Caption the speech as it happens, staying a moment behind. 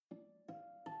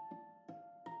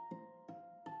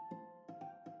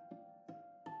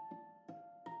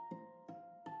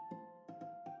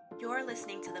You're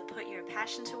listening to the Put Your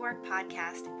Passion to Work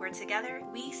podcast, where together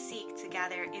we seek to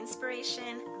gather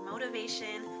inspiration,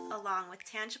 motivation, along with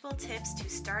tangible tips to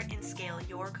start and scale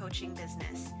your coaching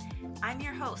business. I'm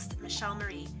your host, Michelle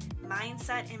Marie,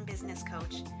 mindset and business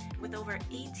coach. With over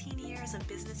 18 years of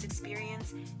business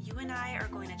experience, you and I are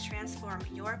going to transform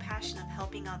your passion of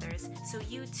helping others so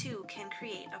you too can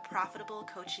create a profitable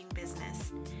coaching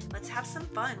business. Let's have some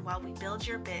fun while we build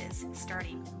your biz,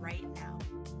 starting right now.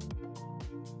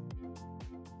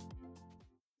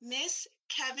 Miss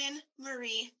Kevin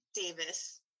Marie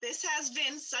Davis. This has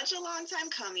been such a long time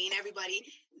coming, everybody.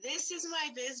 This is my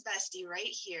biz bestie right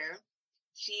here.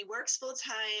 She works full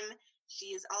time.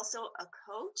 She is also a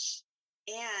coach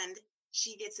and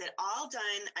she gets it all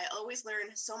done. I always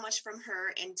learn so much from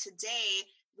her. And today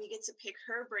we get to pick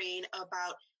her brain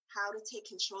about how to take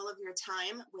control of your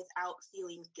time without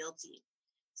feeling guilty.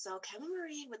 So Kevin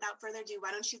Marie, without further ado,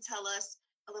 why don't you tell us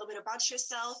a little bit about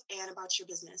yourself and about your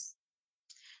business?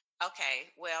 Okay,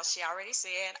 well, she already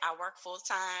said I work full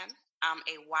time. I'm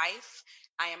a wife.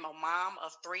 I am a mom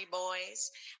of 3 boys.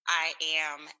 I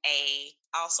am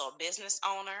also a business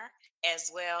owner, as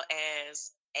well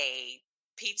as a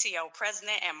PTO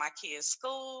president at my kids'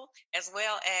 school, as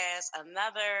well as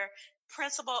another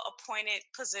principal appointed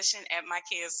position at my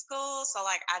kids' school. So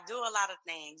I do a lot of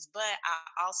things, but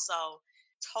I also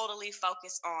totally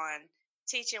focus on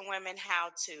teaching women how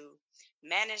to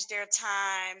manage their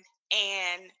time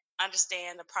and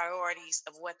understand the priorities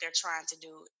of what they're trying to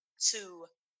do to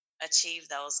achieve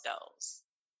those goals.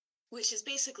 Which is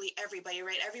basically everybody,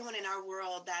 right? Everyone in our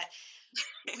world that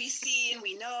we see and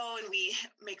we know and we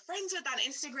make friends with on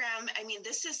Instagram. I mean,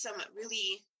 this is some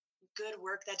really good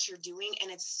work that you're doing. And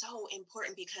it's so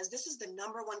important because this is the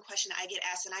number one question I get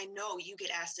asked. And I know you get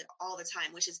asked it all the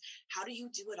time, which is, how do you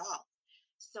do it all?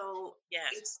 So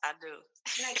yes, I do.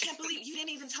 And I can't believe you didn't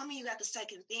even tell me you got the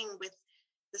second thing with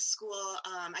the school.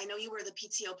 I know you were the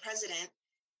PTO president.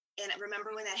 And I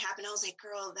remember when that happened, I was like,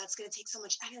 girl, that's going to take so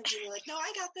much energy. And you're like, no,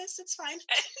 I got this. It's fine.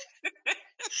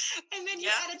 And then you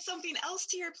added something else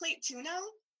to your plate too now?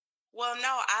 Well,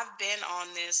 no, I've been on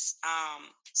this.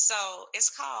 So it's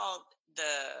called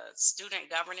the Student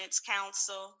Governance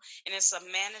Council, and it's a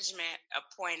management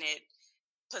appointed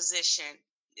position.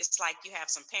 It's like you have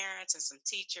some parents and some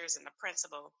teachers and the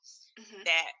principal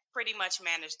that pretty much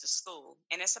manage the school.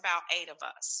 And it's about 8 of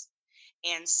us.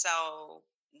 And so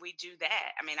we do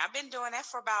that. I mean, I've been doing that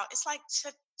for about, it's like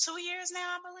 2 years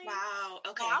now, I believe. Wow.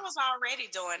 Okay. So I was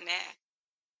already doing that.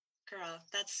 Girl,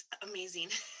 that's amazing.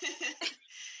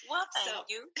 Well, thank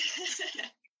you.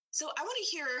 So I want to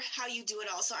hear how you do it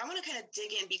all. So I want to kind of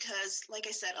dig in because, like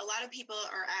I said, a lot of people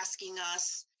are asking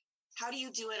us, how do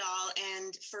you do it all?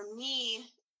 And for me,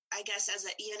 I guess as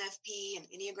an ENFP and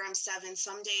Enneagram 7,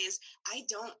 some days I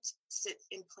don't sit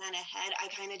and plan ahead. I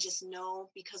kind of just know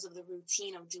because of the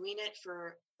routine of doing it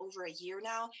for over a year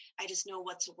now. I just know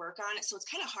what to work on. So it's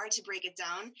kind of hard to break it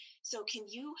down. So can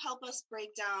you help us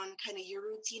break down kind of your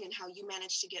routine and how you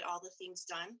manage to get all the things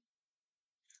done?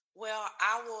 Well,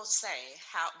 I will say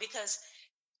because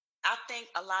I think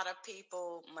a lot of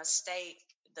people mistake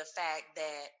the fact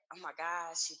that, oh my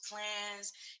God, she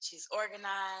plans, she's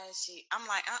organized. I'm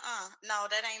like, no,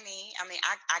 that ain't me. I mean,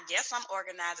 I guess I'm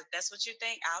organized. If that's what you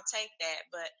think, I'll take that.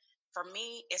 But for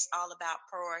me, it's all about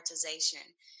prioritization.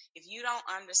 If you don't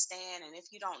understand and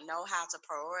if you don't know how to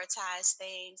prioritize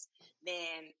things,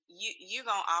 then you're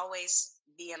going to always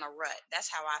be in a rut.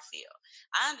 That's how I feel.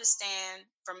 I understand,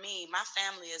 for me, my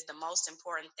family is the most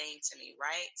important thing to me,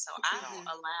 right? So I don't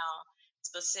allow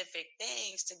specific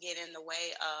things to get in the way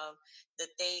of the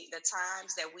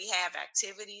times that we have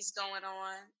activities going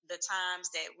on, the times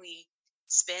that we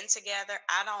spend together.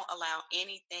 I don't allow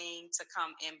anything to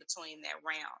come in between that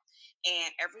realm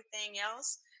and everything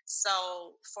else.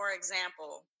 So, for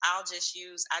example, I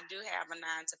do have a 9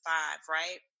 to 5,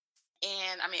 right?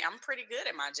 And I mean, I'm pretty good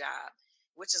at my job,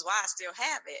 which is why I still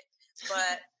have it.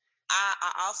 But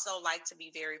I also like to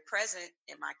be very present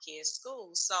in my kids'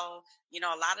 school. So,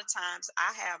 a lot of times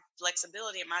I have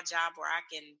flexibility in my job where I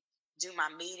can do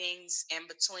my meetings in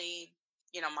between,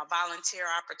 my volunteer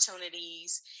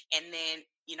opportunities. And then,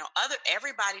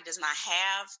 everybody does not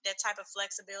have that type of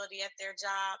flexibility at their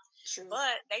job. True.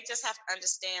 But they just have to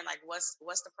understand what's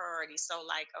the priority. So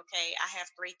okay, I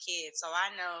have 3 kids. So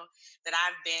I know that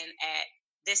I've been at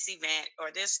this event or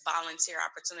this volunteer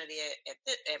opportunity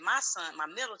at my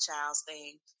middle child's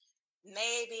thing,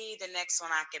 maybe the next one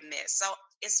I can miss. So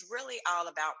it's really all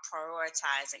about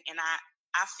prioritizing. And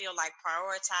I feel like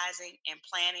prioritizing and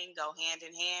planning go hand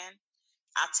in hand.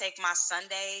 I take my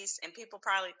Sundays, and people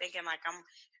probably thinking like I'm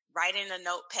writing a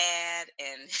notepad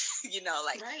and,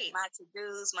 like Right. my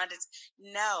to-dos,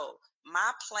 no,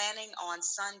 my planning on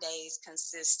Sundays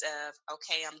consists of,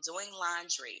 okay, I'm doing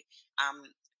laundry. I'm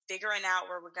figuring out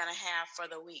what we're going to have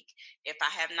for the week. If I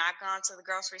have not gone to the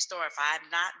grocery store, if I have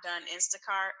not done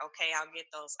Instacart, okay, I'll get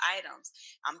those items.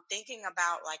 I'm thinking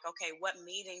about like, okay, what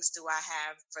meetings do I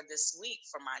have for this week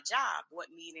for my job?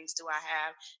 What meetings do I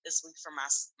have this week for my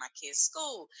kids'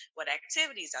 school? What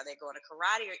activities are they going to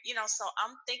karate? Or, so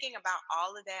I'm thinking about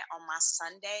all of that on my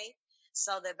Sunday,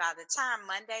 so that by the time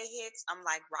Monday hits, I'm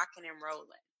like rocking and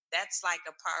rolling. That's like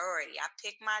a priority. I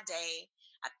pick my day.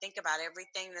 I think about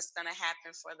everything that's going to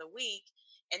happen for the week,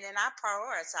 and then I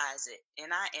prioritize it. And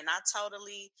I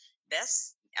totally,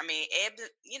 that's, I mean,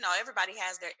 everybody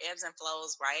has their ebbs and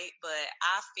flows, right? But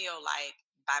I feel like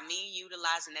by me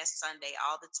utilizing that Sunday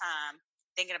all the time,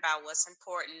 thinking about what's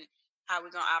important, how we're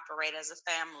going to operate as a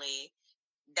family,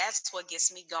 that's what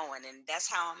gets me going. And that's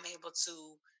how I'm able to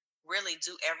really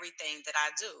do everything that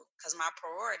I do, because my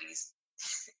priorities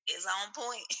is on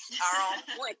point, are on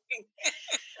point.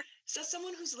 So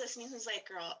someone who's listening, who's like,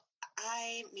 girl,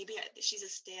 she's a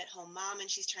stay-at-home mom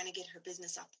and she's trying to get her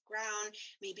business off the ground.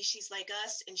 Maybe she's like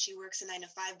us and she works a 9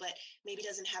 to 5, but maybe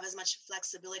doesn't have as much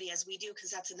flexibility as we do, because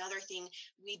that's another thing.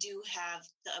 We do have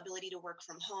the ability to work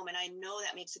from home, and I know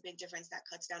that makes a big difference. That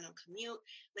cuts down on commute.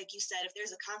 Like you said, if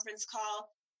there's a conference call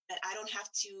that I don't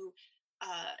have to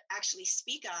actually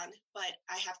speak on, but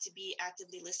I have to be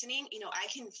actively listening, I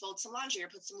can fold some laundry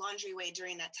or put some laundry away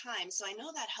during that time. So I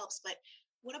know that helps. But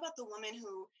what about the woman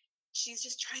who she's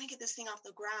just trying to get this thing off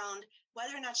the ground,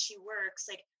 whether or not she works?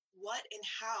 Like, what and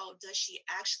how does she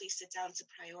actually sit down to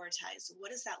prioritize?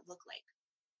 What does that look like?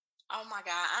 Oh my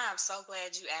God, I'm so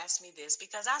glad you asked me this,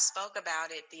 because I spoke about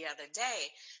it the other day.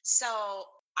 So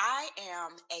I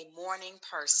am a morning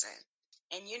person.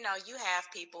 And you have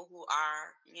people who are,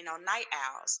 night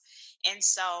owls. And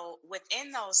so within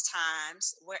those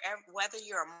times, whether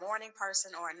you're a morning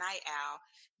person or a night owl,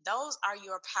 those are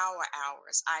your power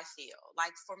hours, I feel.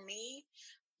 Like for me,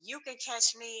 you can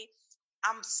catch me,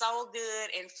 I'm so good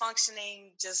and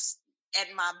functioning just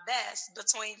at my best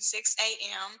between 6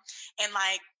 a.m. and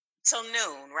like till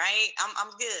noon, right?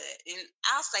 I'm good. And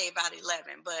I'll say about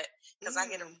 11, but because I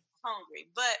get hungry.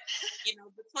 But,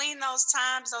 between those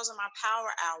times, those are my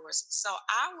power hours. So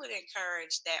I would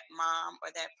encourage that mom or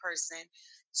that person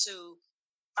to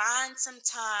find some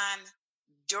time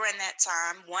during that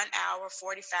time, 1 hour,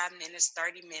 45 minutes,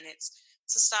 30 minutes,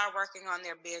 to start working on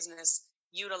their business,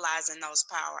 utilizing those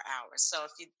power hours. So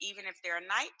even if they're a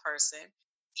night person,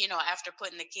 after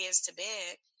putting the kids to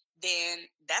bed, then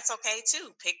that's okay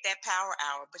too. Pick that power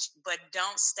hour, but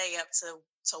don't stay up to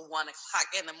 1 o'clock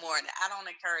in the morning. I don't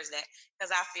encourage that,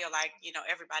 because I feel like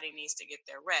everybody needs to get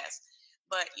their rest.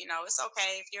 But it's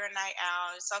okay if you're a night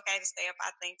owl. It's okay to stay up,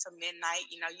 I think, till midnight.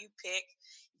 You pick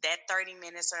that 30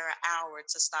 minutes or an hour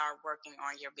to start working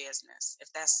on your business,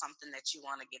 if that's something that you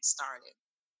want to get started.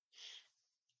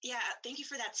 Yeah, thank you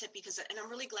for that tip, and I'm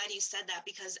really glad you said that,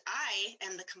 because I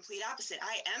am the complete opposite.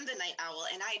 I am the night owl,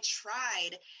 and I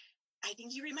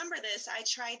think you remember this. I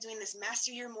tried doing this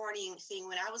master your morning thing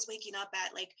when I was waking up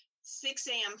at like 6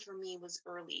 a.m. for me was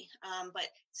early. But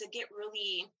to get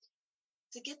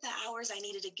the hours I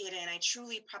needed to get in, I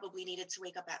truly probably needed to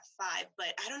wake up at 5.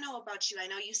 But I don't know about you. I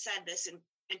know you said this, and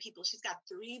people, she's got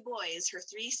 3 boys, her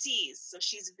 3 C's. So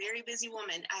she's a very busy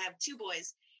woman. I have 2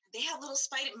 boys. They have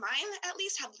mine at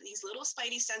least have these little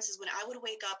spidey senses. When I would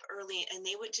wake up early and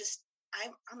they would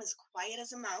I'm as quiet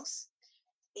as a mouse.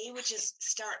 They would just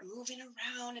start moving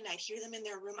around and I'd hear them in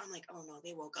their room. I'm like, oh no,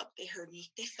 they woke up. They heard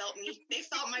me. They felt me. They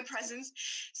felt my presence.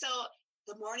 So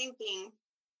the morning thing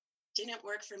didn't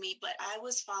work for me, but I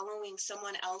was following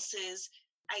someone else's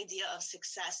idea of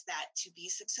success, that to be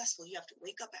successful, you have to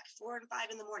wake up at 4 and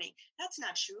 5 in the morning. That's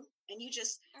not true. And you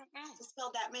just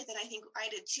dispelled that myth. And I think I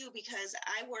did too, because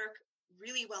I work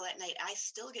really well at night. I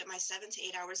still get my 7 to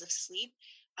 8 hours of sleep,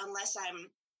 unless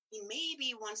I'm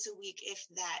maybe once a week, if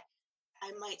that.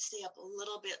 I might stay up a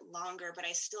little bit longer, but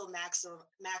I still max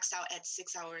out at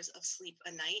 6 hours of sleep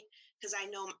a night, because I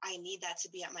know I need that to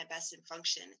be at my best and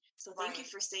function. So thank you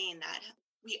for saying that.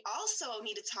 We also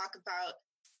need to talk about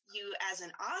you as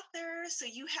an author. So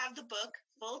you have the book,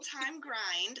 Full-Time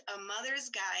Grind, A Mother's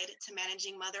Guide to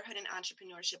Managing Motherhood and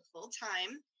Entrepreneurship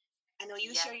Full-Time. I know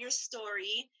you share your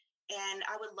story, and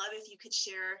I would love if you could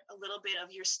share a little bit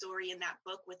of your story in that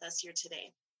book with us here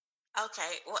today.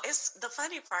 Okay. Well, it's the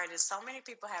funny part is so many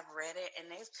people have read it and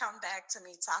they've come back to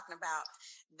me talking about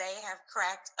they have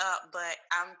cracked up, but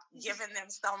I'm giving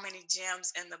them so many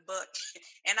gems in the book.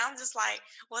 And I'm just like,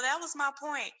 well, that was my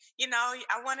point.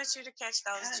 I wanted you to catch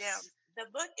those gems. The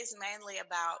book is mainly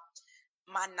about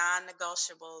my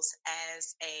non-negotiables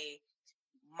as a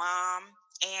mom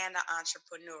and an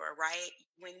entrepreneur, right?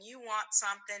 When you want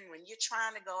something, when you're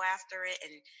trying to go after it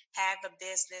and have a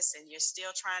business and you're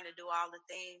still trying to do all the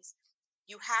things,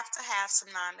 you have to have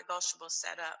some non-negotiables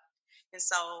set up. And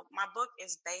so my book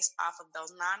is based off of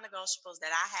those non-negotiables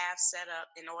that I have set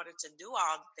up in order to do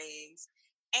all the things,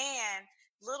 and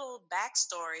little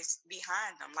backstories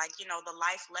behind them, like, the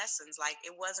life lessons. Like,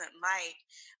 it wasn't like,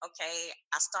 okay,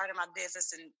 I started my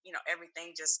business and,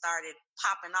 everything just started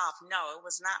popping off. No, it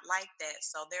was not like that.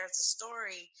 So there's a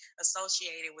story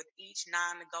associated with each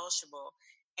non-negotiable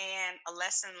and a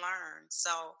lesson learned.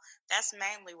 So that's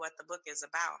mainly what the book is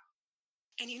about.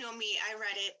 And you know me, I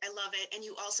read it, I love it. And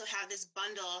you also have this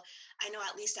bundle. I know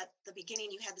at least at the beginning,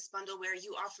 you had this bundle where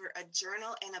you offer a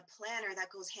journal and a planner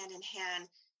that goes hand in hand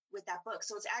with that book.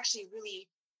 So it's actually really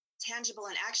tangible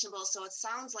and actionable. So it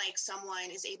sounds like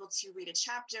someone is able to read a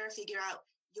chapter, figure out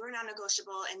your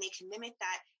non-negotiable, and they can mimic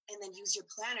that and then use your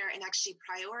planner and actually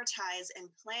prioritize and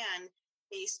plan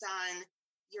based on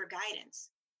your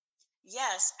guidance.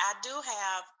 Yes, I do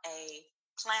have a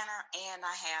planner and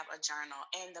I have a journal.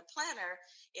 And the planner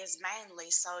is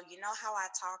mainly, so how I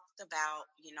talked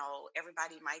about,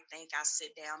 everybody might think I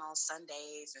sit down on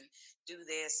Sundays and do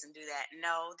this and do that.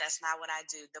 No, that's not what I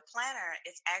do. The planner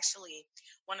is actually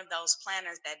one of those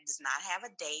planners that does not have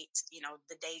a date,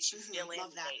 the dates you fill in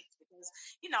the dates. Because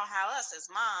you know how us as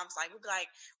moms, like,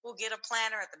 we'll get a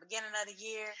planner at the beginning of the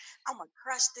year. I'm gonna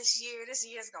crush this year. This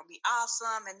year's gonna be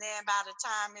awesome. And then by the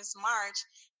time it's March,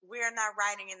 we're not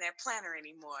writing in their planner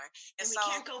anymore. And so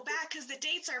we can't go back because the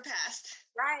dates are passed.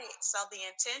 Right. So the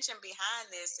intention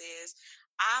behind this is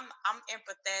I'm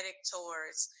empathetic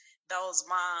towards those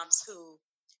moms who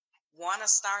want to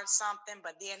start something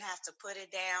but then have to put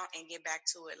it down and get back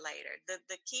to it later.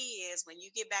 The key is, when you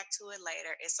get back to it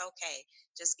later, it's okay.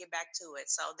 Just get back to it.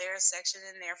 So there are sections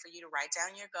in there for you to write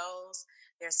down your goals.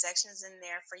 There are sections in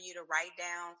there for you to write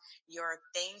down your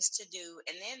things to do.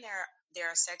 And then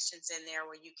there are sections in there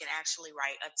where you can actually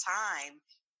write a time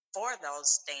for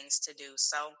those things to do.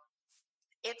 So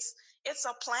it's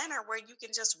a planner where you can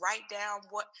just write down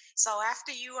what. So after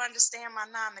you understand my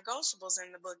non-negotiables in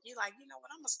the book, you're like, you know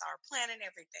what, I'm gonna start planning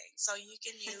everything. So you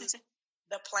can use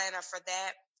the planner for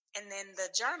that. And then the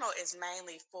journal is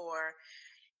mainly for,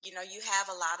 you have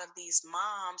a lot of these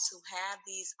moms who have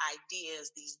these ideas,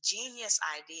 these genius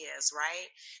ideas, right?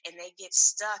 And they get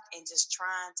stuck in just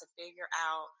trying to figure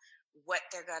out what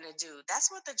they're going to do. That's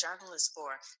what the journal is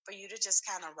for you to just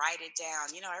kind of write it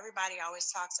down. Everybody always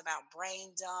talks about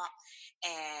brain dump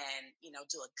and,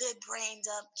 do a good brain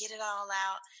dump, get it all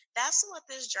out. That's what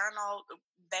this journal,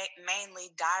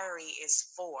 mainly diary,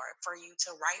 is for you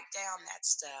to write down that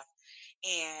stuff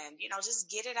and,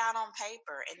 just get it out on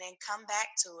paper and then come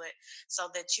back to it so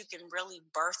that you can really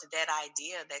birth that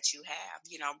idea that you have,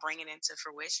 bring it into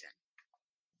fruition.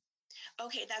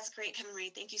 Okay, that's great, Kevin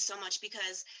Marie. Thank you so much,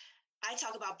 because I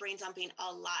talk about brain dumping a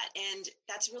lot, and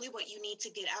that's really what you need to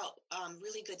get out.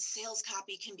 Really good sales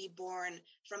copy can be born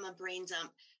from a brain dump.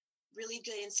 Really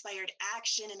good inspired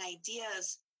action and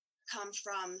ideas come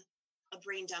from a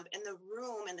brain dump, and the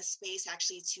room and the space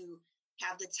actually to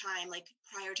have the time, like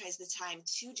prioritize the time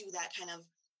to do that kind of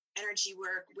energy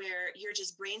work where you're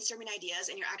just brainstorming ideas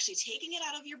and you're actually taking it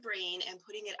out of your brain and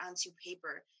putting it onto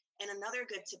paper. And another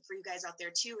good tip for you guys out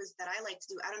there too is that I like to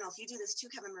do, I don't know if you do this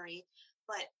too, Kevin Marie,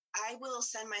 but I will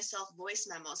send myself voice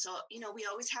memos. So, we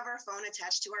always have our phone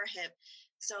attached to our hip.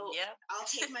 So yep. I'll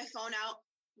take my phone out,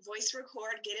 voice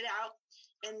record, get it out.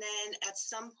 And then at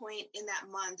some point in that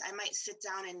month, I might sit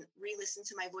down and re-listen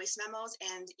to my voice memos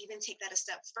and even take that a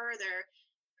step further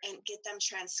and get them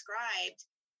transcribed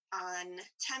on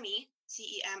Temi,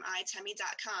 T-E-M-I,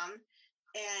 Temi.com.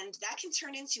 And that can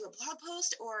turn into a blog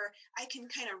post, or I can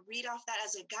kind of read off that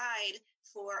as a guide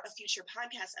for a future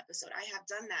podcast episode. I have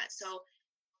done that. So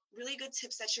really good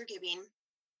tips that you're giving.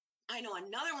 I know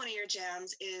another one of your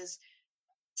jams is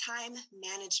time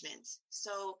management.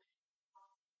 So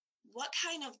what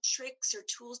kind of tricks or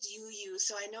tools do you use?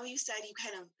 So I know you said you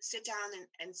kind of sit down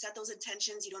and set those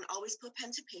intentions. You don't always put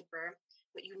pen to paper,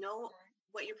 but you know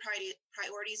what your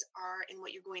priorities are and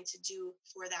what you're going to do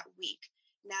for that week.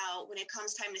 Now, when it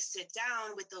comes time to sit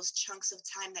down with those chunks of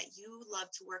time that you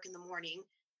love to work in the morning,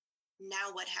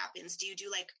 now what happens? Do you do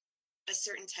like a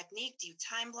certain technique? Do you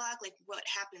time block? Like, what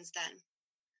happens then?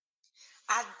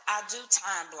 I do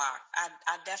time block.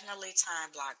 I definitely time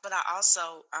block, but I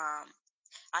also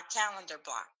I calendar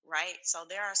block, right? So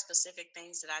there are specific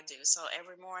things that I do. So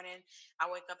every morning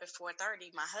I wake up at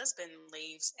 4:30. My husband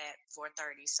leaves at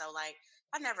 4:30. So like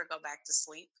I never go back to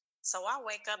sleep. So I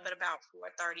wake up at about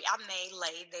 4:30. I may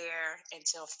lay there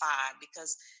until 5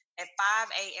 because At 5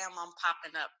 a.m., I'm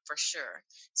popping up for sure.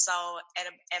 So at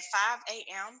 5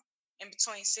 a.m., in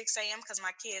between 6 a.m., because my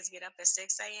kids get up at 6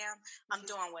 a.m., I'm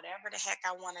doing whatever the heck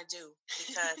I want to do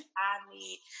because I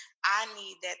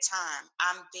need that time.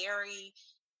 I'm very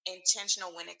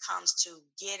intentional when it comes to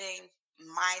getting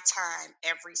my time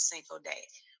every single day,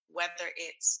 whether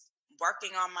it's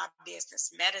working on my business,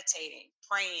 meditating,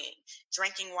 praying,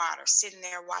 drinking water, sitting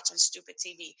there watching stupid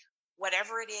TV,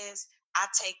 whatever it is, I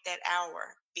take that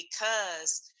hour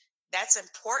because that's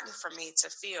important for me to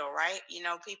feel, right? You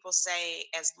know, people say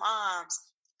as moms,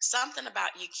 something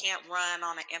about you can't run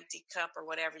on an empty cup or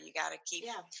whatever. You got to keep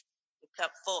the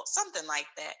cup full, something like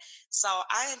that. So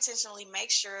I intentionally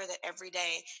make sure that every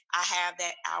day I have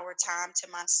that hour time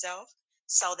to myself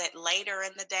so that later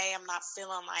in the day, I'm not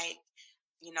feeling like,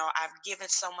 you know, I've given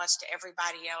so much to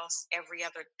everybody else, every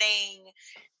other thing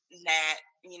that,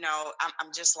 you know,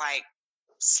 I'm just like,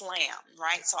 slam,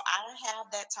 right? So I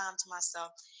have that time to myself.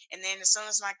 And then as soon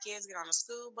as my kids get on the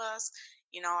school bus,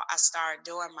 you know, I start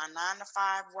doing my 9 to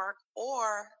 5 work,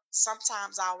 or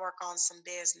sometimes I'll work on some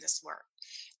business work.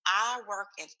 I work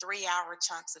in 3 hour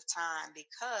chunks of time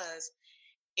because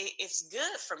it's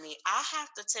good for me. I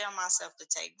have to tell myself to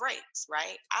take breaks,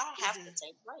 right? I have to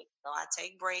take breaks. So I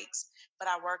take breaks, but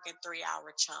I work in 3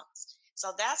 hour chunks.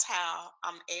 So that's how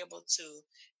I'm able to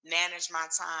manage my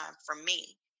time for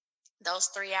me, those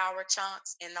 3 hour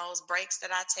chunks and those breaks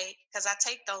that I take, because I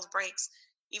take those breaks.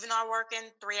 Even though I work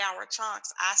in 3 hour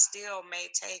chunks, I still may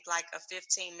take like a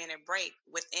 15-minute break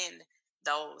within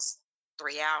those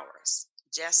 3 hours,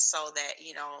 just so that,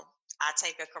 you know, I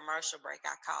take a commercial break,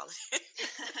 I call it.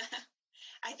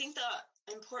 I think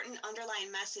the important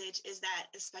underlying message is that,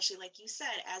 especially like you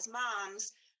said, as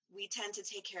moms, we tend to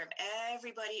take care of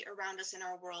everybody around us in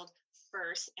our world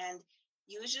first. And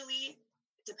usually,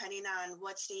 depending on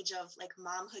what stage of like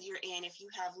momhood you're in, if you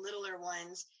have littler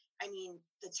ones, I mean,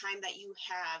 the time that you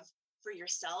have for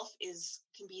yourself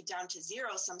can be down to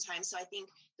zero sometimes. So I think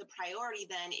the priority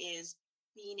then is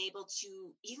being able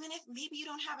to, even if maybe you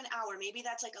don't have an hour, maybe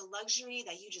that's like a luxury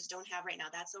that you just don't have right now.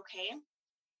 That's okay.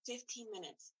 15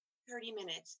 minutes, 30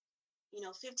 minutes,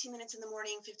 15 minutes in the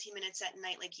morning, 15 minutes at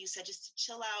night, like you said, just to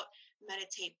chill out,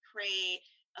 meditate, pray,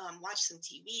 watch some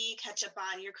TV, catch up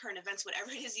on your current events, whatever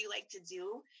it is you like to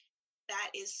do.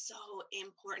 That is so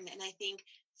important. And I think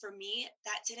for me,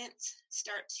 that didn't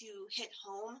start to hit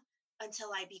home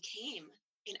until I became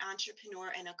an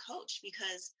entrepreneur and a coach,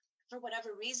 because for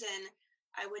whatever reason,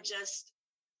 I would just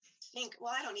think,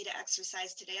 well, I don't need to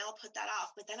exercise today. I'll put that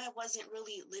off. But then I wasn't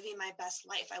really living my best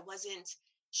life. I wasn't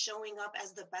showing up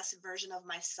as the best version of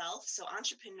myself. So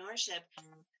entrepreneurship,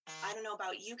 I don't know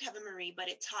about you, Kevin Marie, but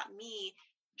it taught me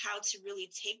how to really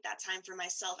take that time for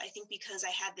myself. I think because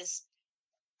I had this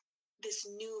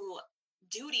new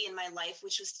duty in my life,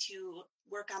 which was to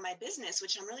work on my business,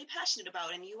 which I'm really passionate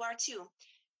about, and you are too.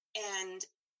 And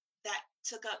that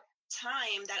took up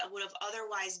time that would have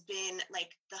otherwise been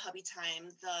like the hubby time,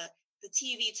 the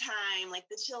TV time, like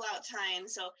the chill out time.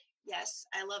 So yes,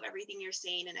 I love everything you're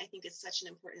saying, and I think it's such an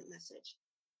important message.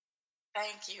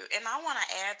 Thank you. And I want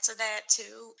to add to that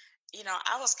too. You know,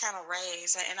 I was kind of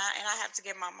raised, and I have to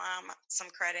give my mom some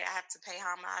credit. I have to pay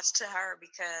homage to her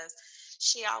because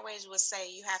she always would say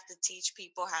you have to teach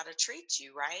people how to treat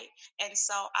you, right? And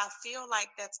so I feel like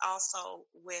that's also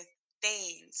with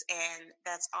things, and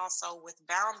that's also with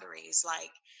boundaries.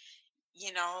 Like,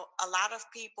 you know, a lot of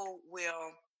people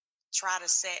will try to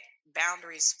set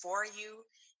boundaries for you,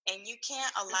 and you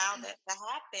can't allow that to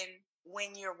happen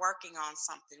when you're working on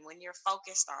something, when you're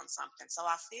focused on something. So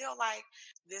I feel like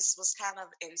this was kind of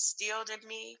instilled in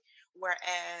me,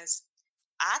 whereas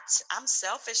I'm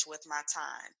selfish with my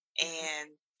time, and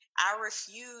I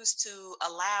refuse to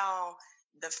allow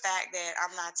the fact that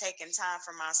I'm not taking time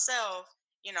for myself,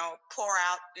 you know, pour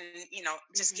out and, you know,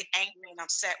 just get angry and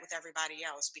upset with everybody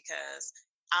else because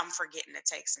I'm forgetting to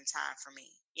take some time for me,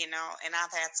 you know. And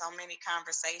I've had so many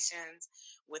conversations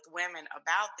with women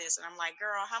about this, and I'm like,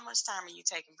 girl, how much time are you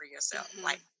taking for yourself?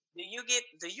 Like, do you get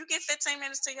 15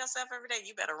 minutes to yourself every day?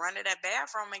 You better run to that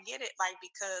bathroom and get it, like,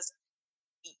 because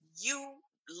you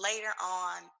later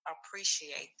on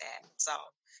appreciate that. So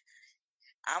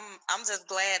I'm just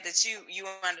glad that you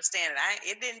understand it.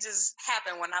 It didn't just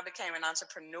happen when I became an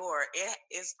entrepreneur. It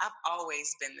is, I've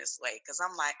always been this way, because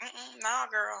I'm like, no,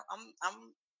 girl,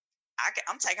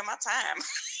 I'm taking my time.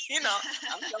 You know,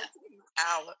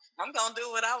 I'm gonna do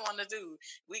what I want to do.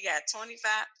 We got 24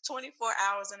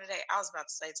 hours in a day. I was about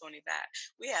to say 25.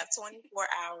 We have 24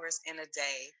 hours in a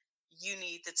day. You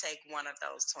need to take one of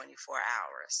those 24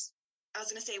 hours. I was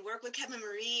going to say, work with Kevin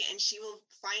Marie, and she will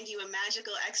find you a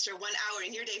magical extra 1 hour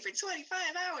in your day for 25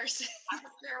 hours. I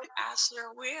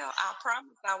sure will. I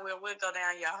promise I will. We'll go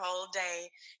down your whole day,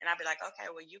 and I'll be like,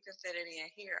 okay, well, you can fit it in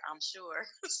here, I'm sure.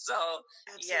 So,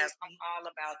 absolutely. Yes, I'm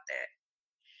all about that.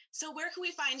 So where can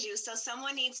we find you? So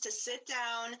someone needs to sit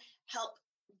down, help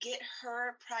get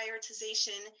her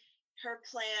prioritization, her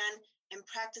plan, and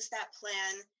practice that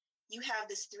plan. You have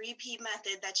this 3P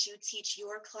method that you teach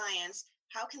your clients.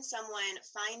 How can someone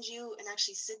find you and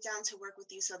actually sit down to work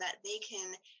with you so that they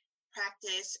can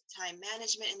practice time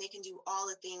management and they can do all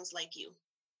the things like you?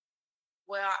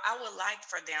 Well, I would like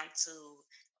for them to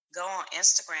go on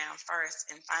Instagram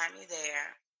first and find me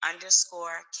there,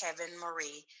 _Kevin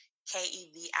Marie,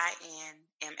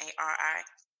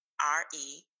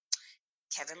 KevinMarrie,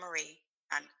 Kevin Marie,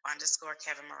 _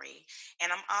 Kevin Marie.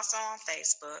 And I'm also on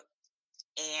Facebook,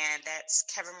 and that's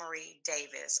Kevin Marie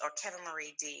Davis or Kevin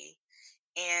Marie D.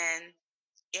 And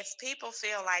if people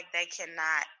feel like they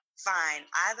cannot find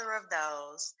either of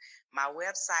those, my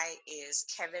website is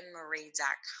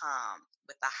kevinmarie.com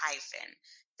with a hyphen,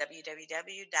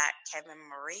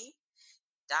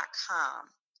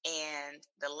 www.kevinmarie.com. And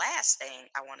the last thing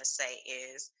I want to say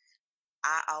is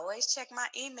I always check my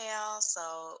email.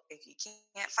 So if you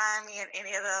can't find me in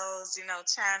any of those,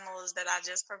 channels that I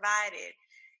just provided,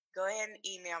 go ahead and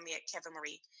email me at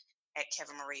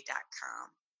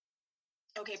kevinmarie@kevinmarie.com.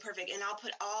 Okay, perfect. And I'll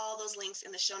put all those links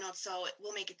in the show notes, so it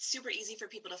will make it super easy for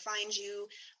people to find you.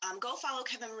 Go follow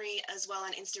Kevin Marie as well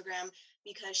on Instagram,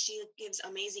 because she gives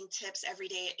amazing tips every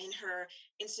day in her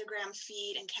Instagram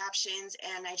feed and captions,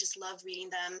 and I just love reading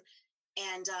them.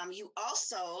 And you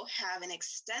also have an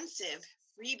extensive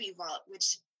freebie vault,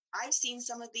 which I've seen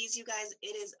some of these, you guys.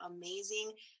 It is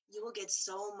amazing. You will get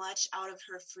so much out of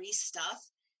her free stuff.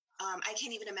 I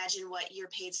can't even imagine what your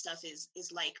paid stuff is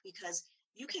like, because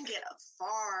you can get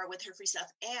far with her free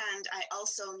stuff. And I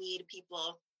also need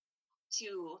people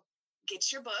to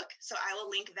get your book, so I will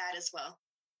link that as well.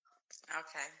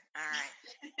 Okay. All right.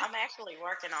 I'm actually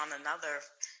working on another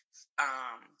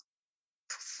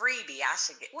freebie I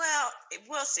should get. Well,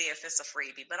 we'll see if it's a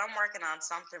freebie, but I'm working on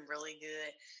something really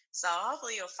good. So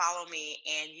hopefully you'll follow me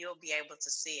and you'll be able to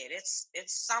see it. It's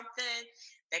something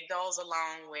that goes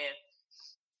along with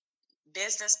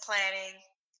business planning,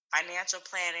 financial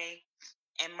planning,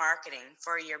 and marketing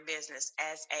for your business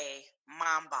as a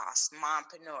mom boss,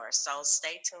 mompreneur. So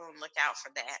stay tuned, look out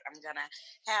for that. I'm going to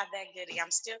have that goodie.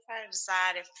 I'm still trying to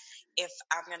decide if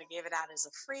I'm going to give it out as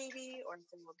a freebie or if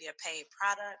it will be a paid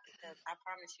product, because I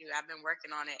promise you, I've been working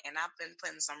on it and I've been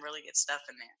putting some really good stuff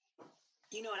in there.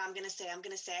 You know what I'm going to say? I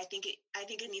think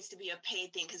it needs to be a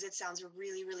paid thing, because it sounds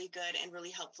really, really good and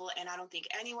really helpful. And I don't think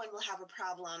anyone will have a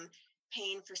problem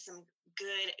paying for some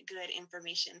good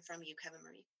information from you, Kevin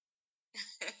Marie.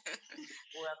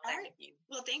 Well, thank you.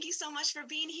 Well, thank you so much for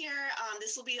being here.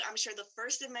 This will be, I'm sure, the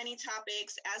first of many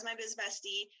topics. As my biz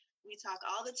bestie, we talk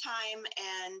all the time,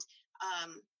 and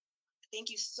thank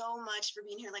you so much for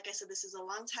being here. Like I said, this is a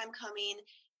long time coming,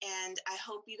 and I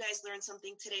hope you guys learned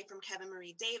something today from Kevin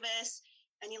Marie Davis.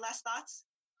 Any last thoughts?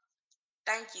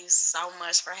 Thank you so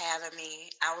much for having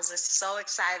me. I was just so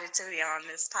excited to be on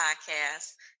this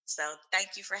podcast. So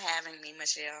thank you for having me,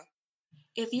 Michelle.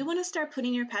 If you want to start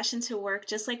putting your passion to work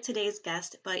just like today's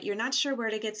guest, but you're not sure where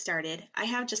to get started, I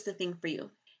have just the thing for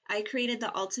you. I created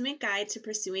the ultimate guide to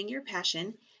pursuing your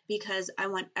passion because I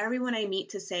want everyone I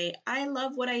meet to say, I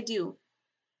love what I do.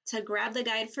 To grab the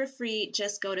guide for free,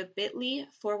 just go to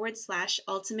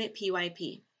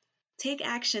bit.ly/ultimatepyp. Take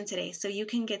action today so you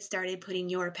can get started putting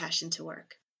your passion to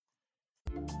work.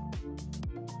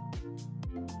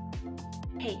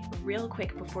 Hey, real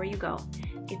quick before you go,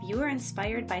 if you are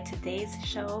inspired by today's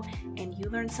show and you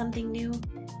learned something new,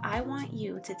 I want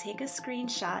you to take a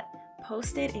screenshot,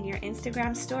 post it in your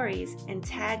Instagram stories, and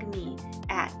tag me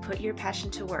at Put Your Passion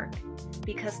to Work.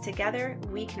 Because together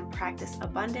we can practice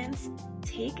abundance,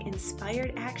 take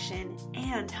inspired action,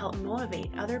 and help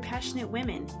motivate other passionate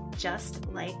women just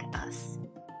like us.